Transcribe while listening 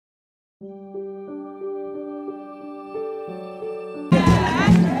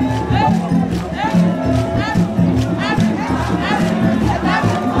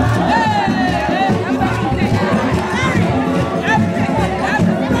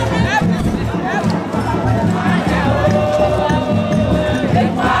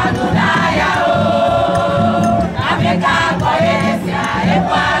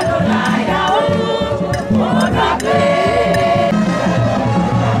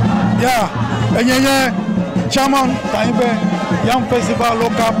Chairman Tanyigbe Young Festival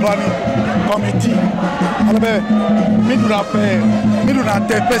Local Planning Committee. Alors, miduna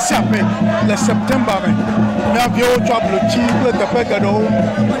tepe siape le septembre mais avio job le chi le tepe gado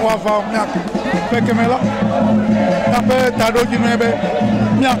wa va mia pekemela ape tado gimebe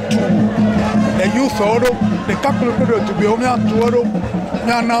mia tu le youth oro le kaklo do to be mia tu oro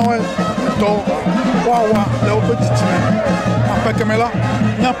mia nawe to wa le opetitime apekemela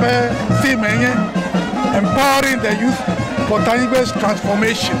mia pe timenye empowering the youth for Tanyigbe's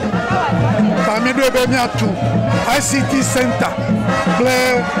transformation. To ICT Center,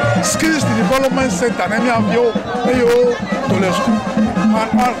 play Skills Development Center, to the school.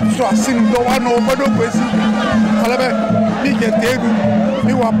 So I sing the one over the question.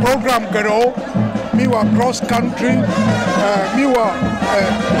 Me were program girl, me were cross country, me were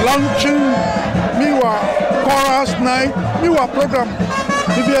luncheon, me were chorus night, me were program.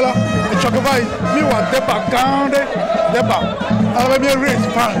 Me want deba gande deba. I me raise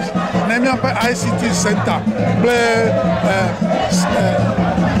funds. Name ICT Center, play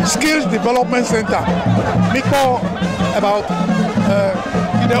Skills Development Center. Me call about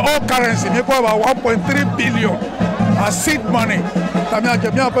in the old currency. Me call about 1.3 billion as seed money. Tamia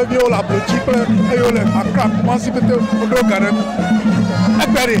jamia pe viola blochiple eyole akra mansi pete odo garem.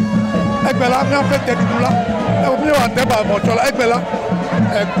 Ekbela me pe tedula. Me want deba mochola ekbela.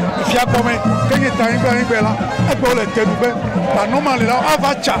 If you are coming, can you time going bella? I call it Tedube, but normally now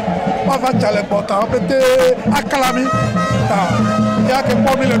Avacha le Bota, a calami, Yak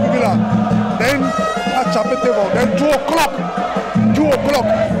Pomila Villa, then a chapetable, then 2 o'clock, you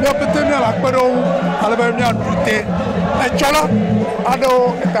have to tell me like Pedro, Alabama, Pute, a Chola, Ado,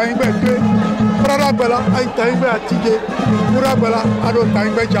 time by Parabella, I time by TJ, Purabella, Ado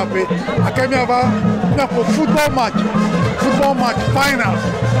time by Jape, I came here for football match finals.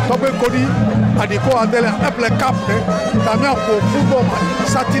 Tobe Kodi Adiko Adele Apple Cup Tamia for football match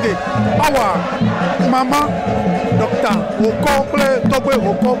Saturday. Our mama doctor will play Tobe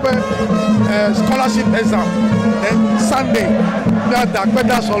scholarship exam. Then Sunday we are the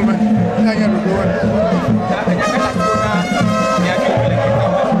better solvent.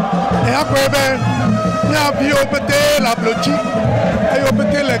 La blochi et au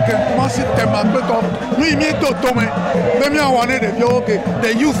petit les comment c'est tellement nous bientôt tomber même on est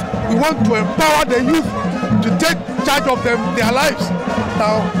the youth, we want to empower the youth to take charge of their lives.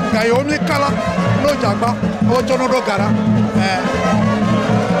 Now Gayomi Kala no Jagba Ochono Gara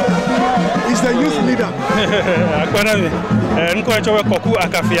is the youth leader. Akwanami nko chowe koku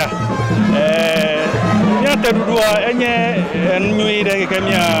akafia nya tedudua enye nyi de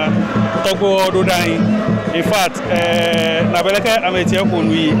kemia togo dodai. In fact, Nabeleke Ametia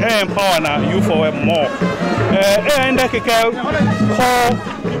Kunwi empower na you for more. And I call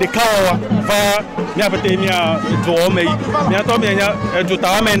the cow va Miapatemia to me, Miatomia to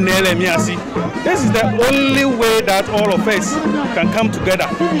Taman Nele Miasi. This is the only way that all of us can come together.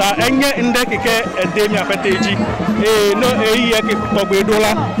 Anya in the Keke and Demia Pateji, no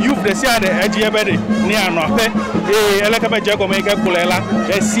Tobedola, you've the Sia, the Agiabedi, near Nope, Elecaba Jacomeka Kulela,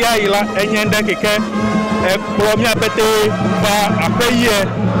 a Siaila, Anya and the Keke. Promia pete va apeye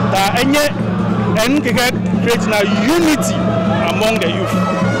that and create na unity among the youth.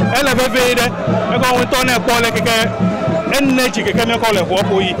 Elevate go turn a call energy can call a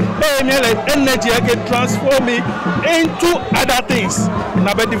wopoi. Energy can transform me into other things.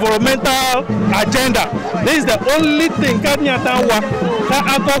 Na be developmental agenda. This is the only thing Kanyatawa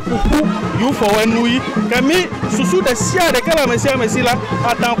you for when we can me susu the sia the kala mesia mesila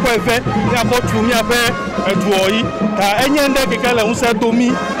atan ko efe ya ko tumi abe eduoyi ka enyende kekele unse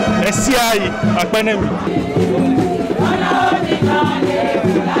tomi esia yi agbenemi.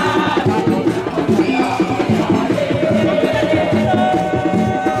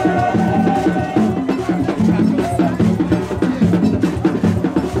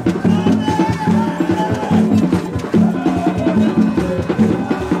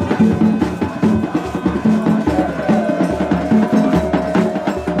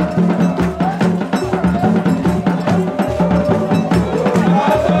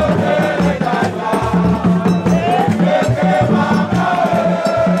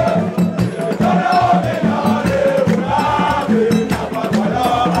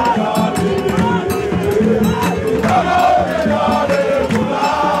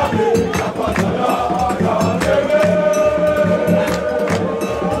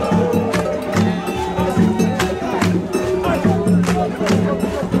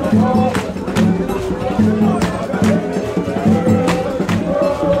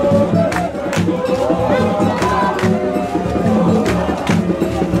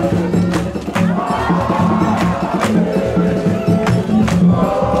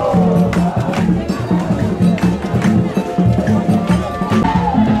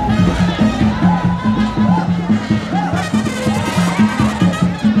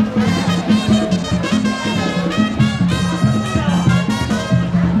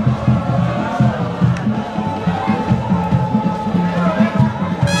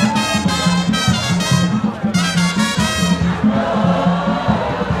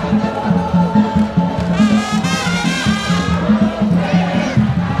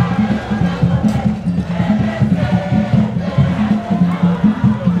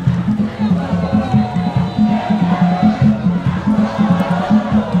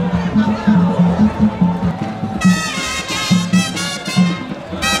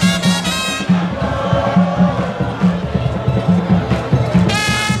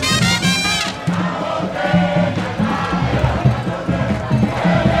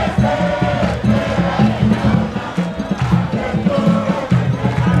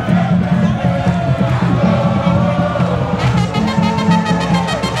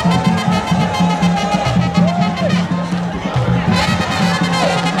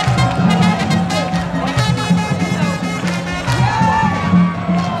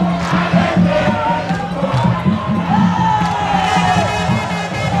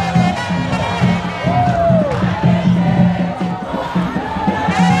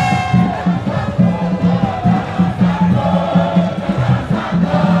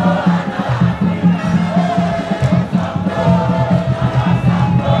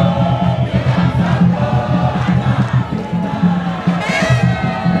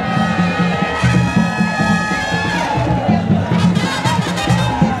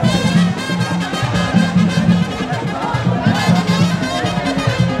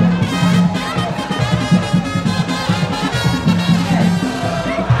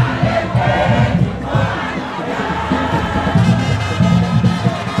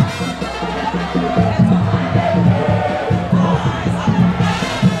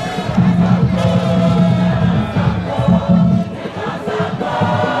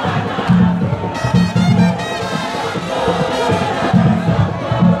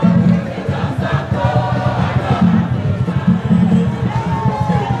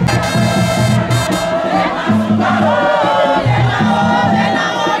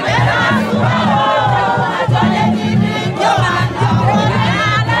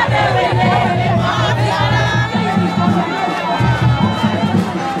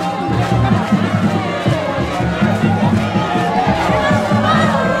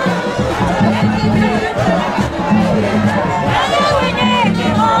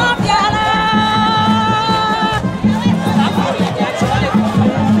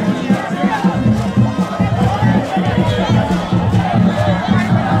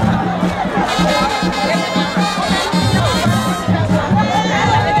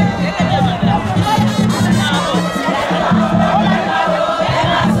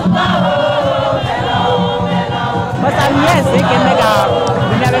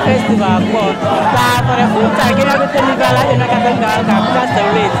 festival, but for the full time, get everything in Vala, you're not going to that's the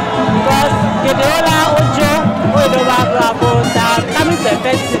rate. Because get the whole Ojo, coming to the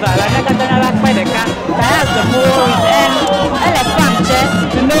festival, I'm not going to like by the car. That's the more and elephant,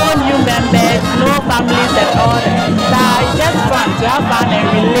 no new members, no families at all. It's just fun to have fun and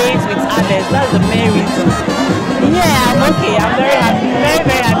relate with others. That's the main reason. Yeah, I'm okay. I'm very happy. Very,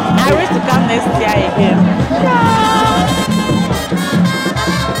 very happy. I wish to come next year again. Yeah.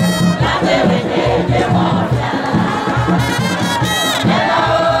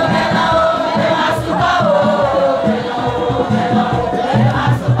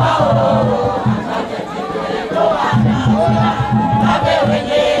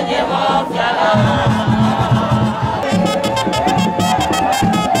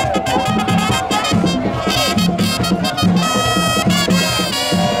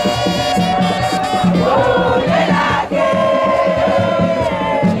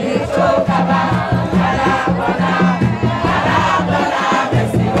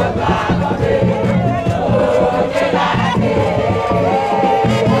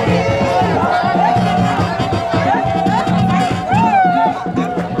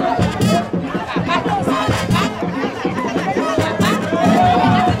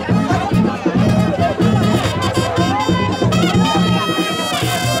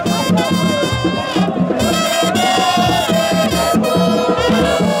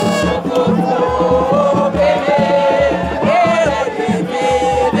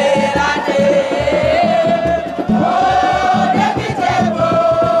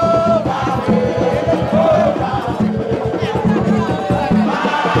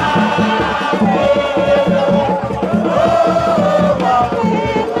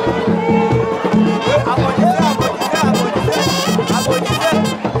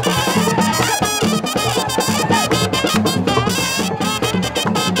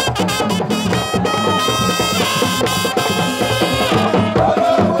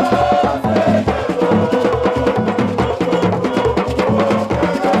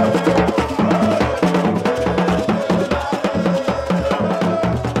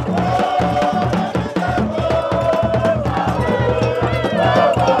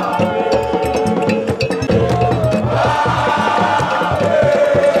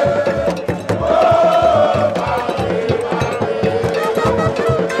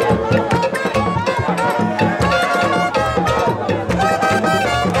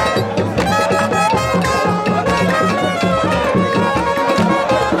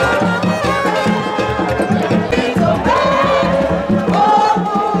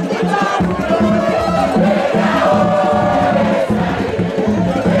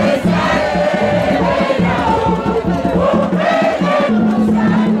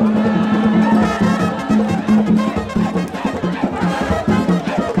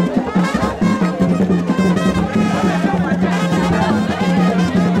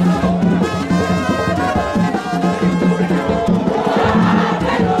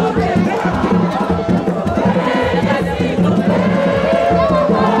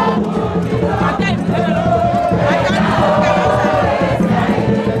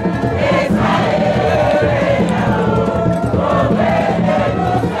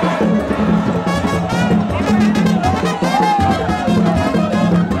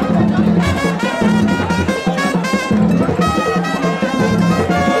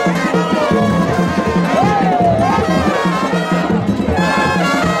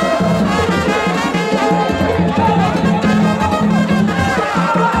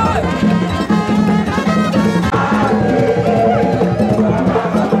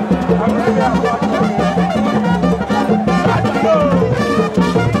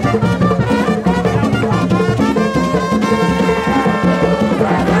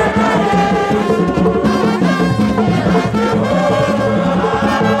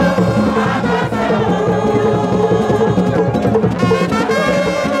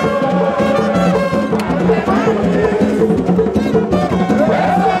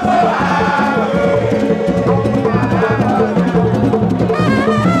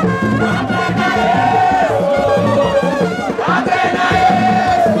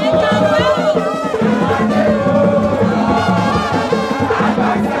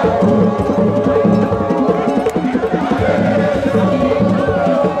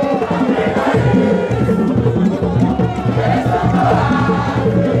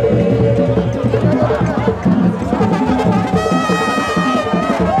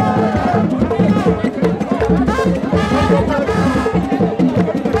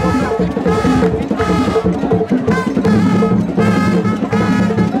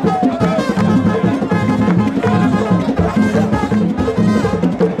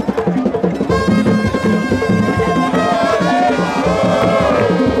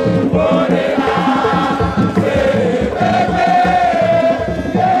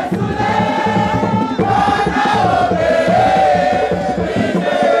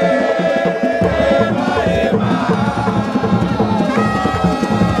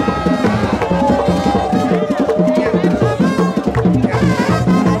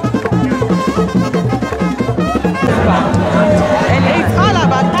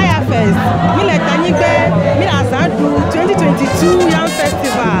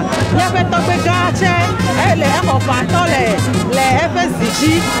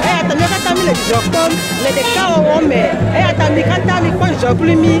 dzi eya ta mi katã mi le dzidzɔ kpɔm le ɖeka wɔwɔ me eya ta mi katã mi kpɔ dzidzɔ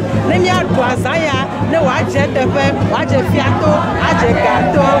kpli mi ne miaɖu aza ya ne wòadze teƒe wòadze fiato adze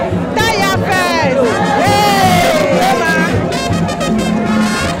gato taya fest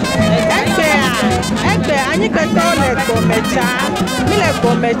egbe anyigbetɔwo le gbɔmedza mi le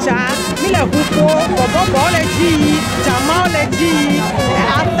gbɔmedza mi le ʋuƒo bɔbɔbɔ le dzi yi dzamawo le dzi yi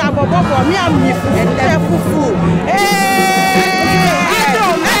ata bɔbɔbɔ miami ete fufu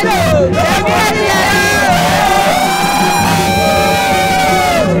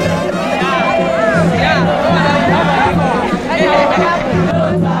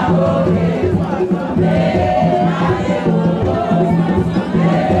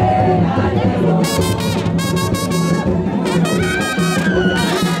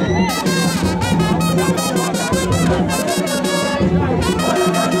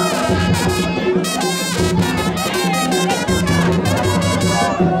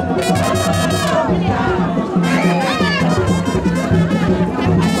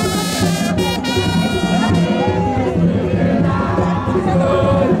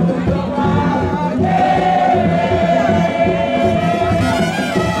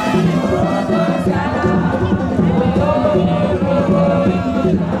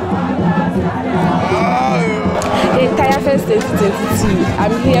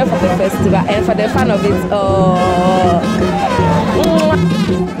I'm here for the festival and for the fun of it.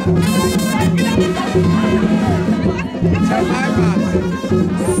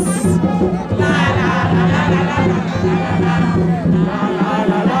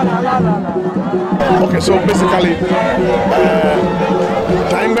 Okay, so basically,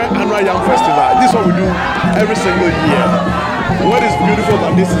 Tanyigbe Annual Yam Festival. This is what we do every single year. What is beautiful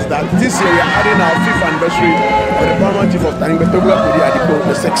about this is that this year we are adding our 5th anniversary of the paramount chief of Tanyigbe,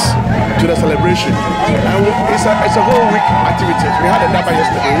 the 6th, to the celebration. And it's a whole week activity. We had a daba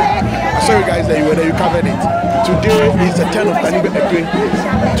yesterday. I saw you guys there, you were there, you covered it. Today is the 10th of Tanyigbe Ekwe.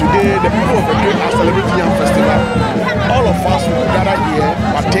 Today the people of Ekwe are celebrating Yam Festival. All of us will gather here,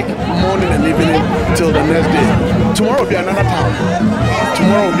 partake morning and evening till the next day. Tomorrow will be another town.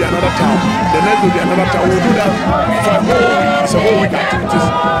 Tomorrow will be another town. The next will be another town. We'll do that for a whole week. It's a whole week activities.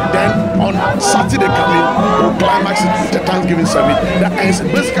 Then on Saturday coming, we'll climax it with the Thanksgiving summit. That ends.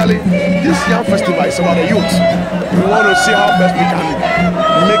 Basically, this Yam Festival is about the youth. We want to see how best we can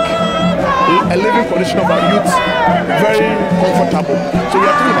make a living condition of our youth very comfortable. So we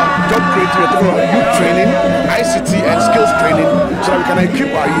are talking about job creating, we are talking about youth training, ICT and skills training, so that we can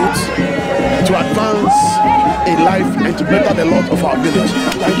equip our youth to advance in life and to better the lot of our village.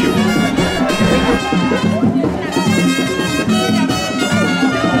 Thank you.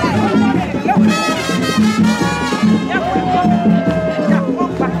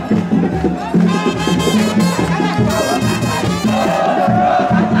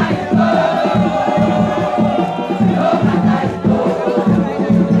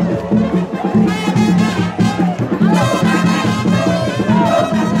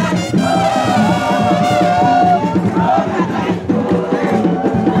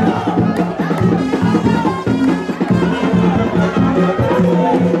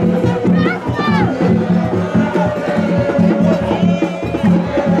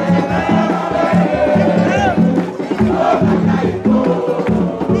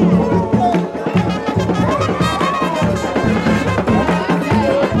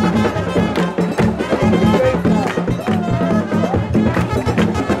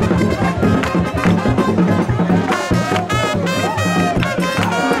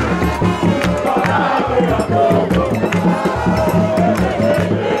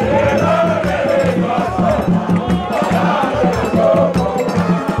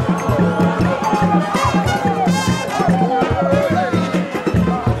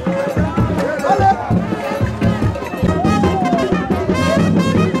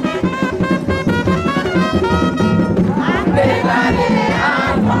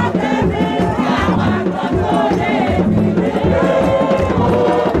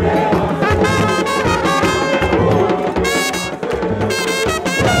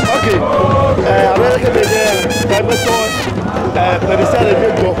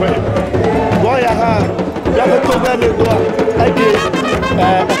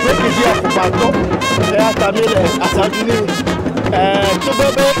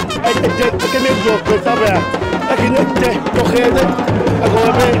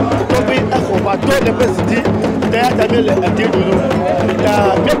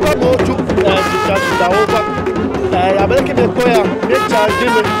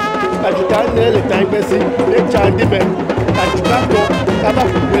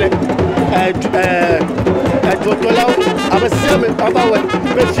 Totola, I'm a salmon about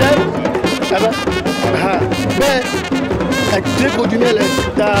Bishop. A triple dinner,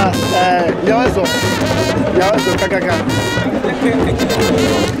 Yazo, Kaka.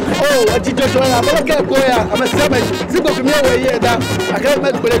 Oh, a teacher, I'm a salmon. Simple to me away that I can't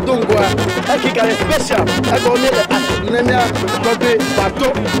make with a dongo. I kick a special. I go near the Nena, Toby, Bato,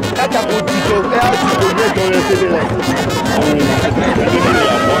 Katapo,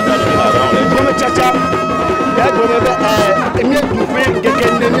 Chacha. That woman, a to bring the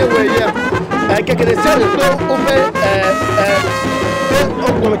way. I can sell it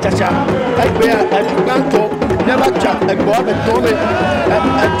over Chacha. I wear a banco, never chat, and go up and told me a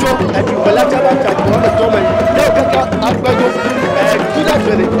joke and you will let her go up and told me. No, I've got to do that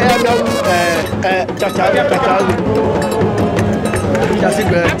with it. Chacha. That's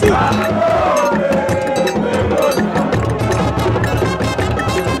it.